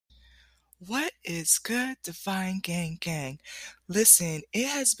What is good, Divine Gang Gang? Listen, it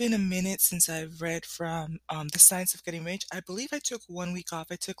has been a minute since I've read from The Science of Getting Rich. I believe I took 1 week off.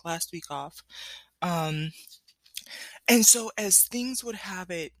 I took last week off. Um, and so, as things would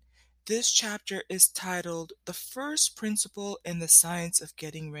have it, this chapter is titled The First Principle in the Science of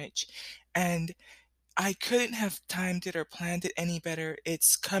Getting Rich. And I couldn't have timed it or planned it any better.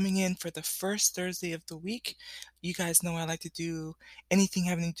 It's coming in for the first Thursday of the week. You guys know I like to do anything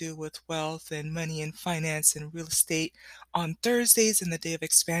having to do with wealth and money and finance and real estate on Thursdays and the day of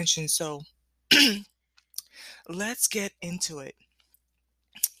expansion. So let's get into it.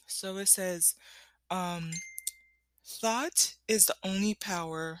 So it says, um, thought is the only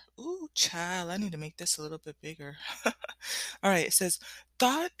power. Ooh, child, I need to make this a little bit bigger. All right, it says,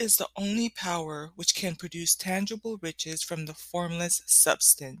 thought is the only power which can produce tangible riches from the formless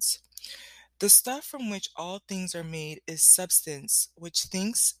substance. The stuff from which all things are made is substance, which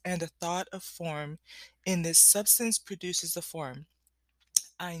thinks, and a thought of form. In this substance produces the form.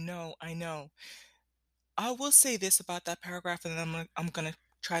 I know, I know. I will say this about that paragraph, and then I'm gonna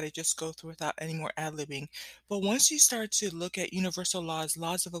try to just go through without any more ad-libbing. But once you start to look at universal laws,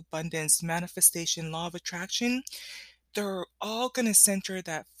 laws of abundance, manifestation, law of attraction, they're all going to center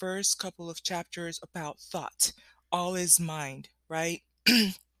that first couple of chapters about thought. All is mind, right?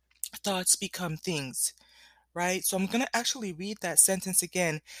 Thoughts become things, right? So I'm going to actually read that sentence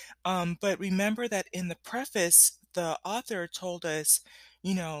again. But remember that in the preface, the author told us,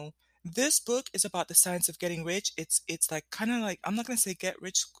 you know, this book is about the science of getting rich. It's like kind of like, I'm not going to say get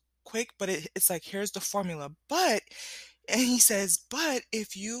rich quick, but it's like here's the formula. But and he says, but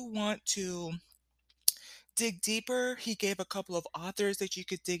if you want to dig deeper, he gave a couple of authors that you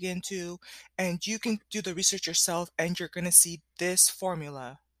could dig into, and you can do the research yourself, and you're going to see this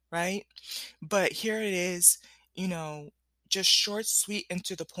formula, right? But here it is, you know, just short, sweet, and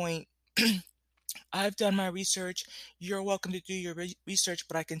to the point. I've done my research. You're welcome to do your research,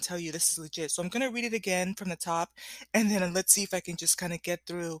 but I can tell you this is legit. So I'm going to read it again from the top, and then let's see if I can just kind of get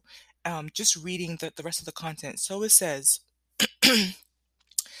through just reading the rest of the content. So it says,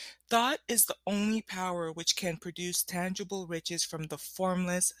 thought is the only power which can produce tangible riches from the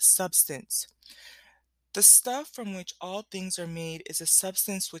formless substance. The stuff from which all things are made is a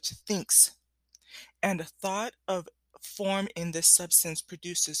substance which thinks, and a thought of form in this substance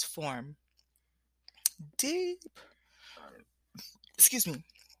produces form. Deep. Excuse me.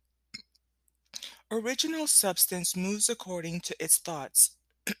 Original substance moves according to its thoughts.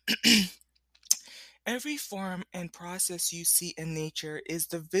 Every form and process you see in nature is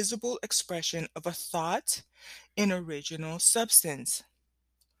the visible expression of a thought in original substance.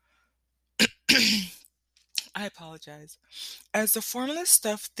 I apologize. As the formless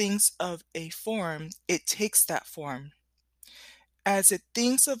stuff thinks of a form, it takes that form. As it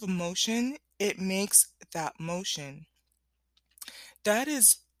thinks of a motion, it makes that motion. That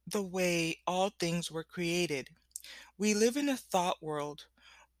is the way all things were created. We live in a thought world,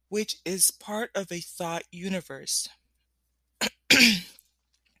 which is part of a thought universe. The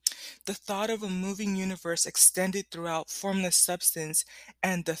thought of a moving universe extended throughout formless substance,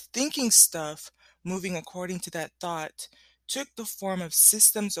 and the thinking stuff, moving according to that thought, took the form of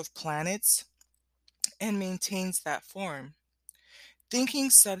systems of planets and maintains that form. Thinking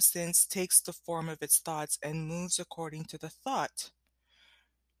substance takes the form of its thoughts and moves according to the thought.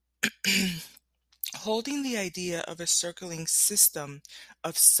 Holding the idea of a circling system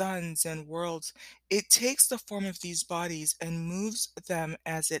of suns and worlds, it takes the form of these bodies and moves them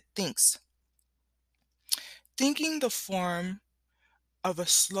as it thinks. Thinking the form of a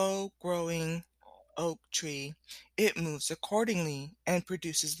slow growing oak tree, it moves accordingly and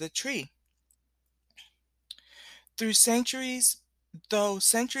produces the tree. Through centuries, though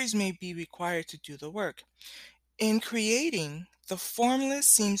centuries may be required to do the work. In creating, the formless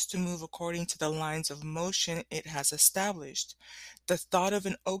seems to move according to the lines of motion it has established. The thought of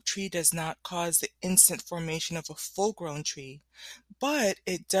an oak tree does not cause the instant formation of a full-grown tree, but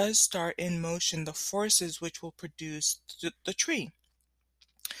it does start in motion the forces which will produce the tree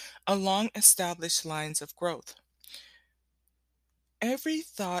along established lines of growth. Every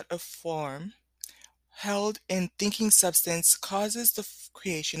thought of form held in thinking substance causes the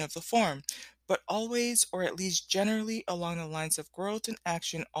creation of the form, but always, or at least generally, along the lines of growth and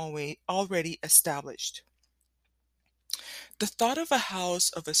action already established. The thought of a house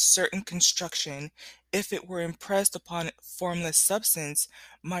of a certain construction, if it were impressed upon formless substance,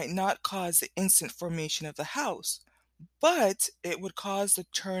 might not cause the instant formation of the house, but it would cause the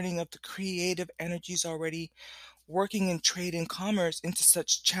turning of the creative energies already working in trade and commerce into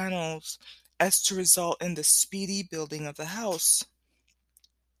such channels as to result in the speedy building of the house.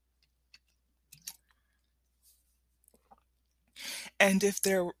 And if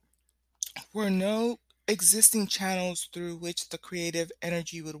there were no existing channels through which the creative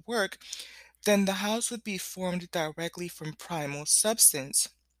energy would work, then the house would be formed directly from primal substance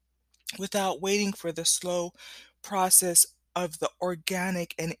without waiting for the slow process of the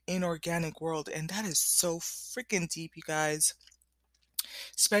organic and inorganic world. And that is so freaking deep, you guys.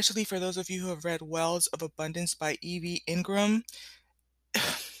 Especially for those of you who have read Wells of Abundance by Evie Ingram.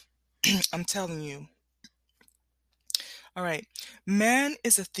 I'm telling you. All right. Man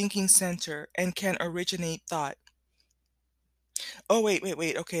is a thinking center and can originate thought. Oh, wait.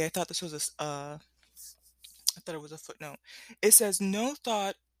 Okay, I thought this was I thought it was a footnote. It says no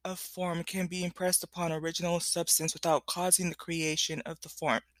thought of form can be impressed upon original substance without causing the creation of the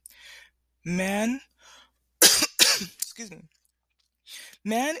form. Man, excuse me.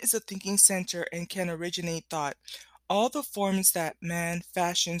 Man is a thinking center and can originate thought. All the forms that man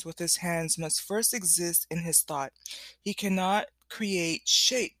fashions with his hands must first exist in his thought. He cannot create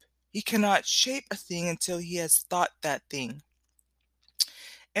shape. He cannot shape a thing until he has thought that thing.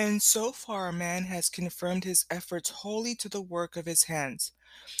 And so far, man has confirmed his efforts wholly to the work of his hands.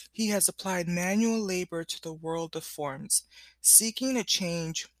 He has applied manual labor to the world of forms, seeking to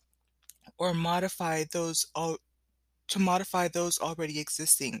change or modify those already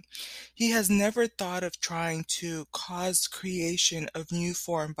existing. He has never thought of trying to cause creation of new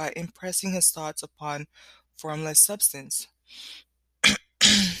form by impressing his thoughts upon formless substance.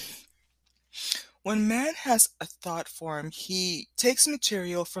 When man has a thought form, he takes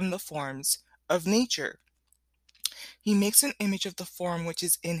material from the forms of nature. He makes an image of the form which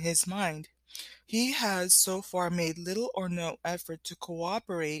is in his mind. He has so far made little or no effort to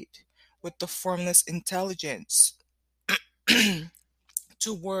cooperate with the formless intelligence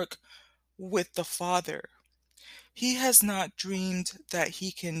to work with the Father. He has not dreamed that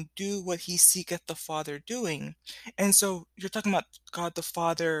he can do what he seeketh the Father doing. And so you're talking about God the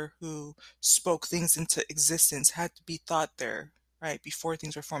Father who spoke things into existence, had to be thought there, right, before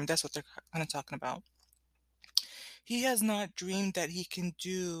things were formed. That's what they're kind of talking about. He has not dreamed that he can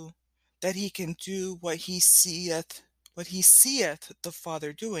do what he seeth the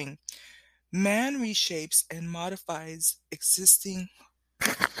Father doing. Man reshapes and modifies existing.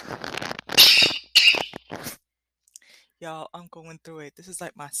 Y'all, I'm going through it. This is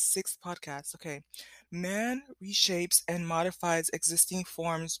like my sixth podcast. Okay. Man reshapes and modifies existing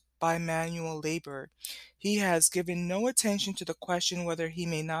forms by manual labor. He has given no attention to the question whether he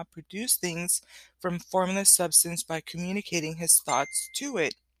may not produce things from formless substance by communicating his thoughts to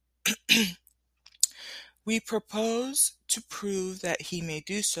it. We propose to prove that he may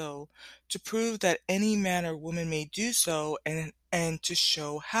do so, to prove that any man or woman may do so, and to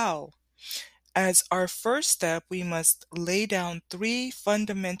show how. As our first step, we must lay down three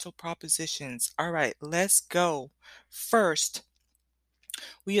fundamental propositions. All right, let's go. First,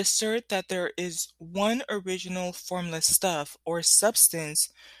 we assert that there is one original formless stuff or substance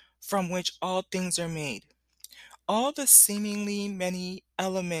from which all things are made. All the seemingly many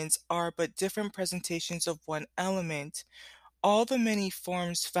elements are but different presentations of one element. All the many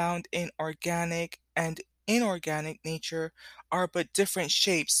forms found in organic and inorganic nature are but different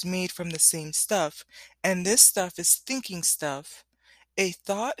shapes made from the same stuff, and this stuff is thinking stuff. A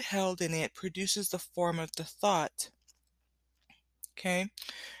thought held in it produces the form of the thought. Okay?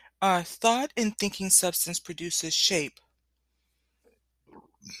 Thought in thinking substance produces shape.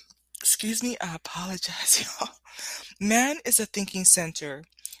 Excuse me, I apologize, y'all. Man is a thinking center,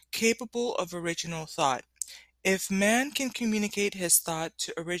 capable of original thought. If man can communicate his thought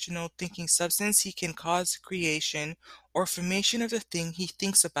to original thinking substance, he can cause the creation or formation of the thing he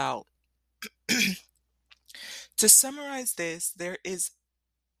thinks about. To summarize this, there is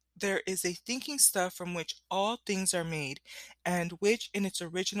a thinking stuff from which all things are made, and which in its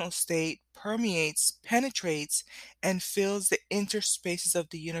original state permeates, penetrates, and fills the interspaces of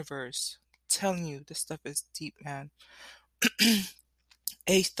the universe. I'm telling you, this stuff is deep, man.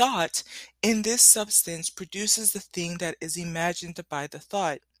 A thought in this substance produces the thing that is imagined by the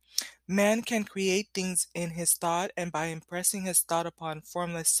thought. Man can create things in his thought, and by impressing his thought upon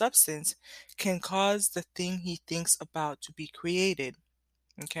formless substance, can cause the thing he thinks about to be created.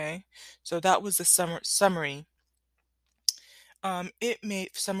 Okay, so that was the summary. It made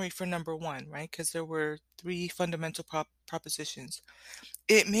summary for number one, right? Because there were three fundamental propositions.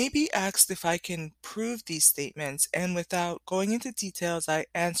 It may be asked if I can prove these statements, and without going into details, I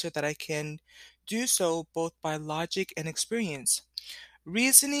answer that I can do so both by logic and experience.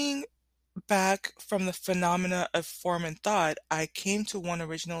 Reasoning back from the phenomena of form and thought, I came to one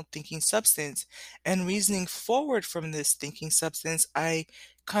original thinking substance, and reasoning forward from this thinking substance, I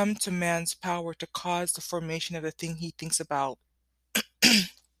come to man's power to cause the formation of the thing he thinks about.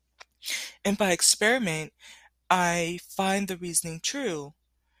 And by experiment, I find the reasoning true,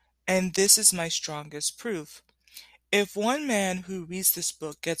 and this is my strongest proof. If one man who reads this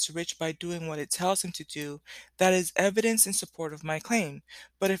book gets rich by doing what it tells him to do, that is evidence in support of my claim.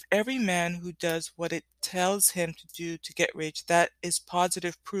 But if every man who does what it tells him to do to get rich, that is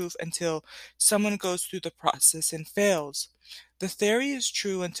positive proof until someone goes through the process and fails. The theory is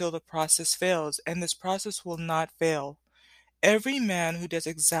true until the process fails, and this process will not fail. Every man who does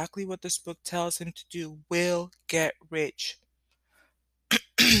exactly what this book tells him to do will get rich.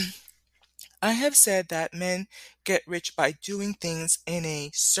 I have said that men get rich by doing things in a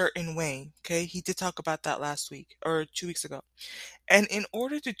certain way. Okay, he did talk about that last week or 2 weeks ago. And in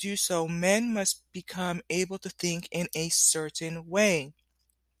order to do so, men must become able to think in a certain way.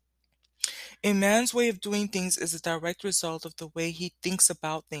 A man's way of doing things is a direct result of the way he thinks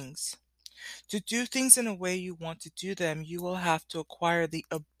about things. To do things in a way you want to do them, you will have to acquire the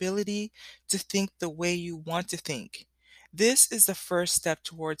ability to think the way you want to think. This is the first step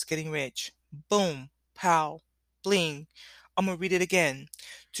towards getting rich. Boom, pow, bling. I'm going to read it again.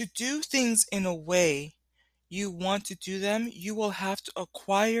 To do things in a way you want to do them, you will have to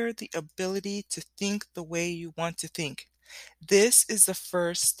acquire the ability to think the way you want to think. This is the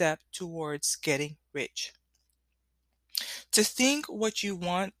first step towards getting rich. To think what you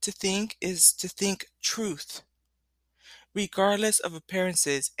want to think is to think truth, regardless of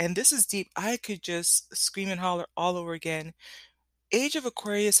appearances. And this is deep. I could just scream and holler all over again. Age of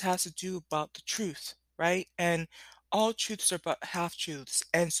Aquarius has to do about the truth, right? And all truths are but half truths.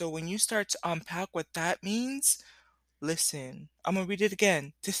 And so when you start to unpack what that means, listen, I'm going to read it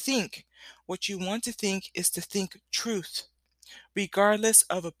again. To think what you want to think is to think truth, regardless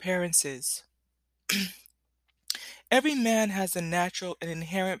of appearances. Every man has a natural and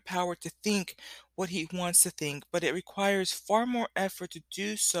inherent power to think what he wants to think, but it requires far more effort to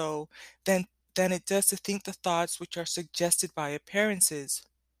do so than it does to think the thoughts which are suggested by appearances.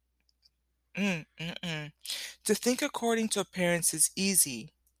 To think according to appearance is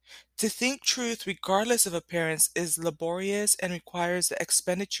easy. To think truth regardless of appearance is laborious and requires the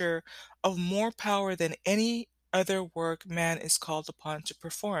expenditure of more power than any other work man is called upon to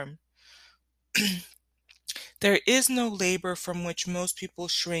perform. There is no labor from which most people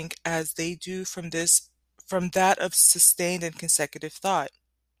shrink as they do from that of sustained and consecutive thought.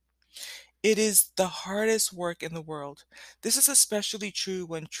 It is the hardest work in the world. This is especially true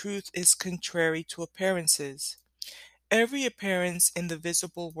when truth is contrary to appearances. Every appearance in the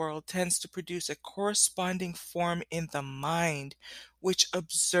visible world tends to produce a corresponding form in the mind, which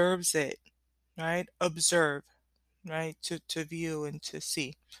observes it, right? Observe, right? To view and to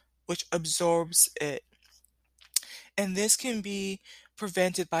see, which absorbs it. And this can be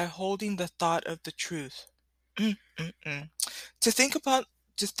prevented by holding the thought of the truth. Mm, mm, mm. To think about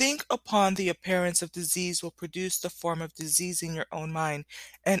to think upon the appearance of disease will produce the form of disease in your own mind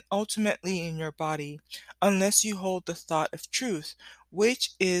and ultimately in your body, unless you hold the thought of truth,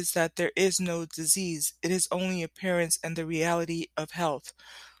 which is that there is no disease, it is only appearance and the reality of health.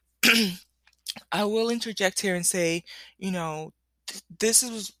 I will interject here and say, you know,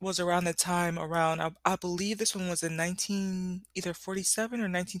 this was around the time around I believe this one was in 19 either 47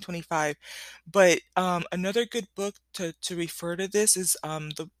 or 1925, but another good book to refer to this is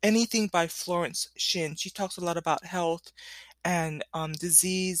the Anything by Florence Shin. She talks a lot about health and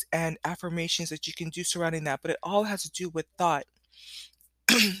disease and affirmations that you can do surrounding that, but it all has to do with thought.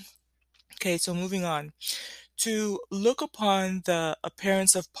 Okay, so moving on. To look upon the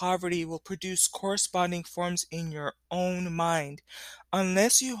appearance of poverty will produce corresponding forms in your own mind.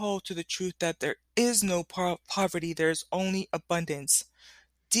 Unless you hold to the truth that there is no poverty, there's only abundance.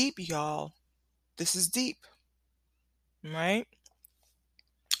 Deep, y'all. This is deep, right?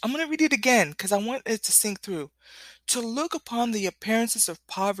 I'm going to read it again because I want it to sink through. To look upon the appearances of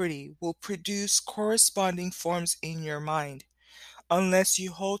poverty will produce corresponding forms in your mind. Unless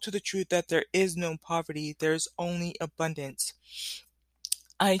you hold to the truth that there is no poverty, there's only abundance.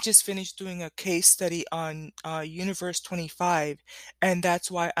 I just finished doing a case study on Universe 25, and that's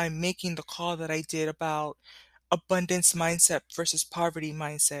why I'm making the call that I did about abundance mindset versus poverty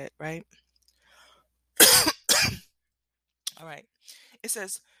mindset, right? All right. It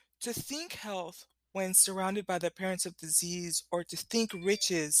says to think health when surrounded by the appearance of disease or to think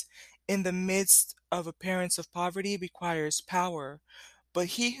riches in the midst of appearance of poverty requires power, but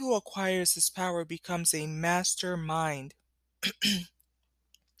he who acquires this power becomes a master mind.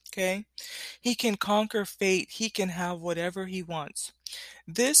 Okay? He can conquer fate. He can have whatever he wants.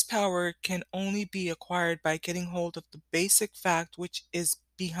 This power can only be acquired by getting hold of the basic fact which is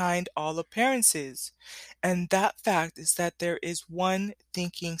behind all appearances. And that fact is that there is one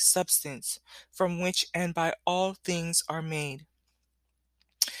thinking substance from which and by all things are made.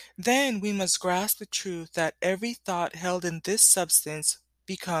 Then we must grasp the truth that every thought held in this substance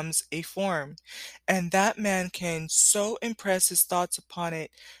becomes a form, and that man can so impress his thoughts upon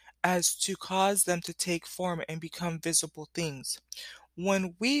it as to cause them to take form and become visible things.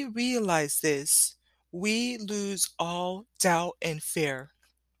 When we realize this, we lose all doubt and fear,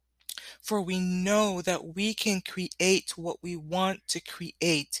 for we know that we can create what we want to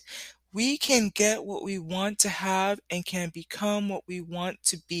create. We can get what we want to have and can become what we want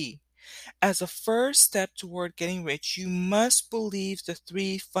to be. As a first step toward getting rich, you must believe the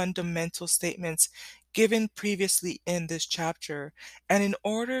three fundamental statements given previously in this chapter. And in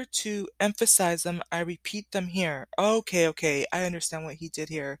order to emphasize them, I repeat them here. Okay, I understand what he did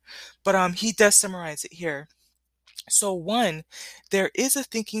here. But he does summarize it here. So one, there is a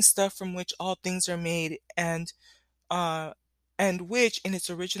thinking stuff from which all things are made, uh, and which in its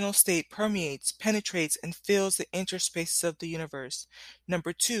original state permeates, penetrates, and fills the interspaces of the universe.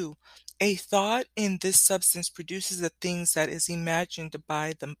 Number two, a thought in this substance produces the things that is imagined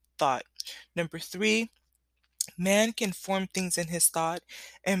by the thought. Number three, man can form things in his thought,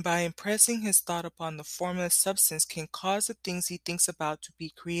 and by impressing his thought upon the formless substance can cause the things he thinks about to be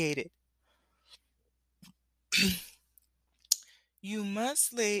created. You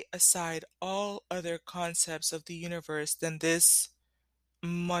must lay aside all other concepts of the universe than this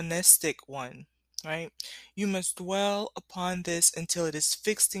monistic one, right? You must dwell upon this until it is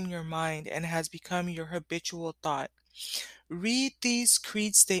fixed in your mind and has become your habitual thought. Read these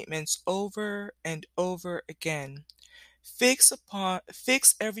creed statements over and over again. Fix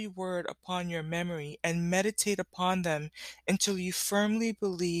every word upon your memory and meditate upon them until you firmly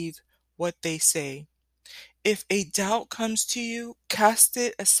believe what they say. If a doubt comes to you, cast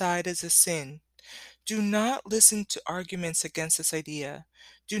it aside as a sin. Do not listen to arguments against this idea.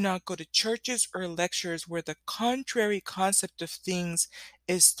 Do not go to churches or lectures where the contrary concept of things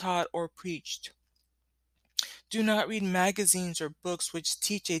is taught or preached. Do not read magazines or books which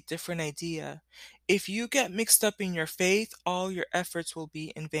teach a different idea. If you get mixed up in your faith, all your efforts will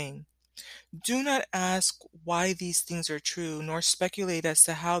be in vain. Do not ask why these things are true, nor speculate as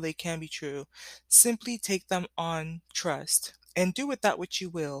to how they can be true. Simply take them on trust and do with that which you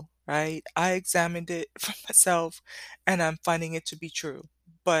will, right? I examined it for myself and I'm finding it to be true.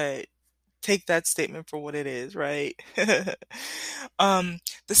 But take that statement for what it is, right? um,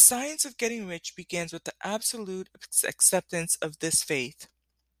 the science of getting rich begins with the absolute acceptance of this faith.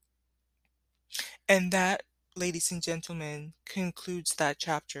 And that, ladies and gentlemen, concludes that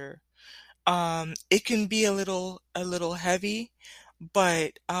chapter. It can be a little heavy,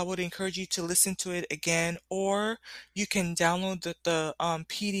 but I would encourage you to listen to it again, or you can download the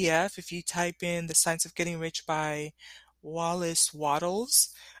PDF if you type in The Science of Getting Rich by Wallace Wattles.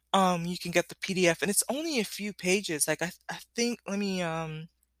 You can get the PDF, and it's only a few pages. Like I think,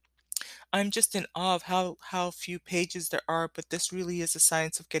 I'm just in awe of how few pages there are, but this really is the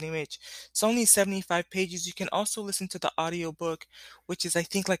science of getting rich. It's only 75 pages. You can also listen to the audiobook, which is I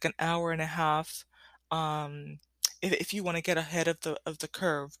think like an hour and a half. Um, if you want to get ahead of the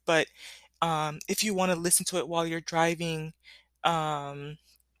curve, but if you want to listen to it while you're driving, um,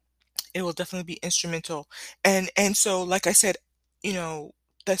 it will definitely be instrumental. And so, like I said, you know,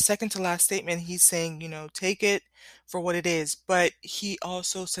 the second to last statement, he's saying, take it for what it is. But he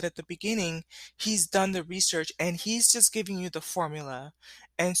also said at the beginning, he's done the research and he's just giving you the formula.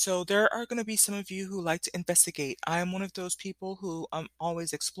 And so there are going to be some of you who like to investigate. I'm one of those people who I'm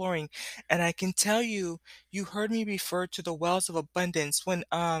always exploring. And I can tell you, you heard me refer to the wells of abundance when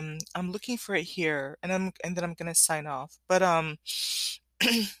I'm looking for it here, and then I'm going to sign off. But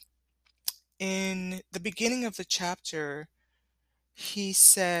in the beginning of the chapter, he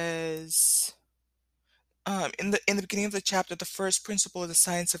says, in the beginning of the chapter, the first principle of the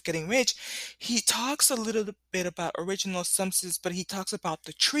science of getting rich, he talks a little bit about original substance, but he talks about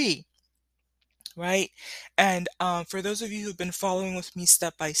the tree, right? And for those of you who've been following with me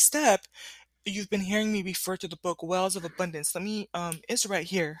step by step, you've been hearing me refer to the book Wells of Abundance. Let me it's right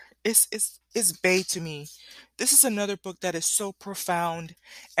here. It's bay to me. This is another book that is so profound,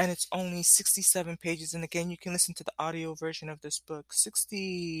 and it's only 67 pages. And again, you can listen to the audio version of this book.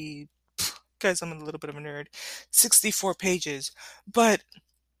 60 guys, I'm a little bit of a nerd. 64 pages. But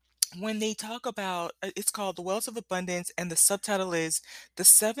when they talk about it's called The Wells of Abundance, and the subtitle is The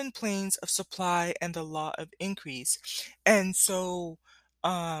Seven Planes of Supply and the Law of Increase. And so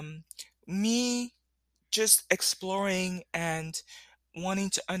um, me just exploring and wanting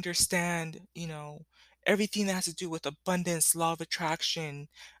to understand, everything that has to do with abundance, law of attraction,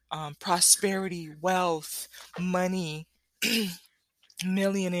 prosperity, wealth, money,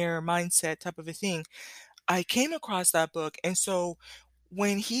 millionaire mindset type of a thing. I came across that book, and so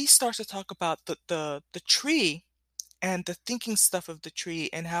when he starts to talk about the tree and the thinking stuff of the tree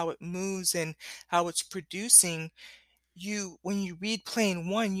and how it moves and how it's producing, when you read plane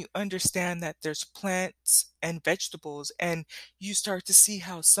one, you understand that there's plants and vegetables, and you start to see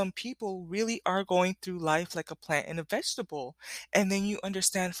how some people really are going through life like a plant and a vegetable. And then you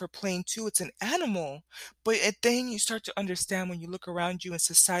understand for plane two, it's an animal. Then you start to understand when you look around you in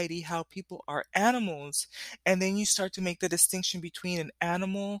society how people are animals. And then you start to make the distinction between an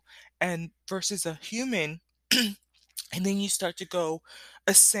animal and versus a human. And then you start to go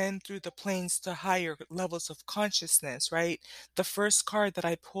ascend through the planes to higher levels of consciousness, right? The first card that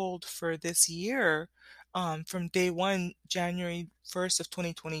I pulled for this year, from day one, January 1st of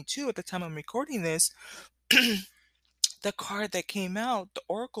 2022, at the time I'm recording this, the card that came out, the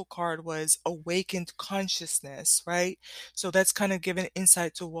oracle card, was awakened consciousness, right? So that's kind of giving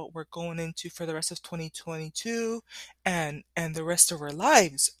insight to what we're going into for the rest of 2022 and the rest of our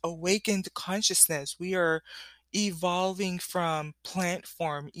lives. Awakened consciousness. We are evolving from plant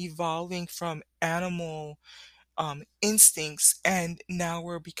form, evolving from animal instincts, and now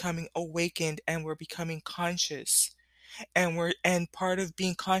we're becoming awakened and we're becoming conscious. And part of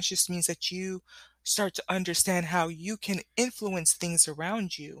being conscious means that you start to understand how you can influence things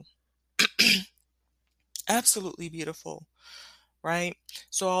around you. Absolutely beautiful, right?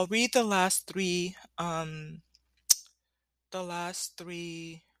 So I'll read the last three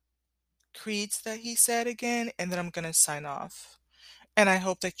creeds that he said again, and then I'm gonna sign off. And I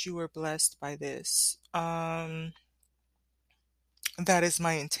hope that you were blessed by this. That is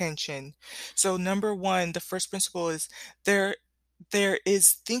my intention. So number one, the first principle is there there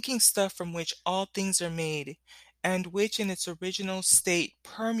is thinking stuff from which all things are made, and which in its original state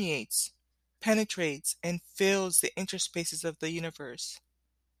permeates, penetrates, and fills the interspaces of the universe.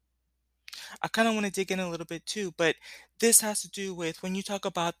 I kind of want to dig in a little bit too, but this has to do with when you talk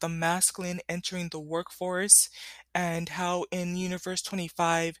about the masculine entering the workforce and how in Universe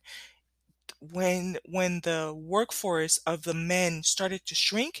 25, when the workforce of the men started to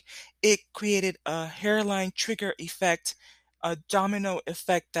shrink, it created a hairline trigger effect, a domino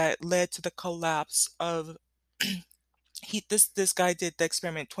effect that led to the collapse of this guy did the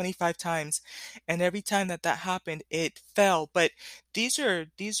experiment 25 times, and every time that happened it fell. But these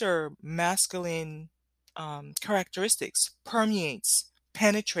are masculine characteristics: permeates,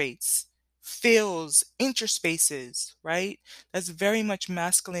 penetrates, fills interspaces, right? That's very much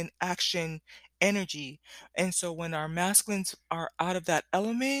masculine action energy. And so when our masculines are out of that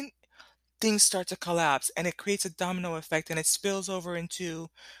element, things start to collapse, and it creates a domino effect, and it spills over into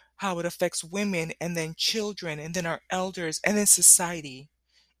how it affects women and then children and then our elders and then society.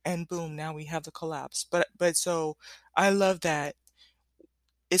 And boom, now we have the collapse. But so I love that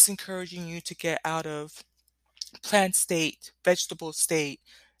it's encouraging you to get out of plant state, vegetable state,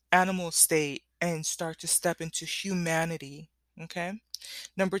 animal state, and start to step into humanity. Okay.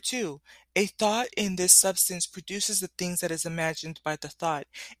 Number two, a thought in this substance produces the things that is imagined by the thought.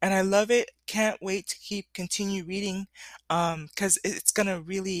 And I love it. Can't wait to continue reading, because it's going to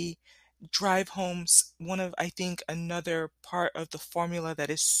really drive home one of, I think, another part of the formula that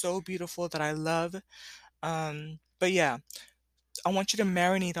is so beautiful that I love. But yeah, I want you to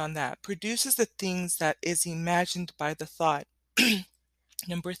marinate on that. Produces the things that is imagined by the thought.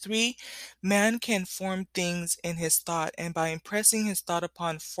 Number three, man can form things in his thought, and by impressing his thought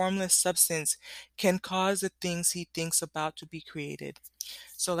upon formless substance, can cause the things he thinks about to be created.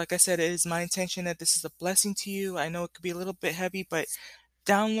 So, like I said, it is my intention that this is a blessing to you. I know it could be a little bit heavy, but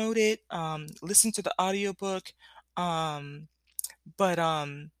download it, listen to the audiobook. Um, but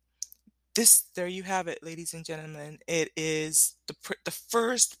this, there you have it, ladies and gentlemen. It is the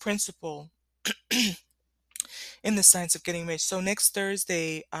first principle in the science of getting rich. So next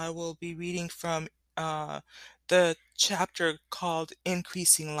Thursday, I will be reading from the chapter called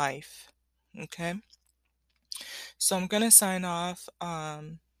Increasing Life. Okay. So I'm going to sign off. I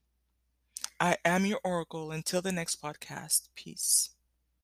am your Oracle. Until the next podcast. Peace.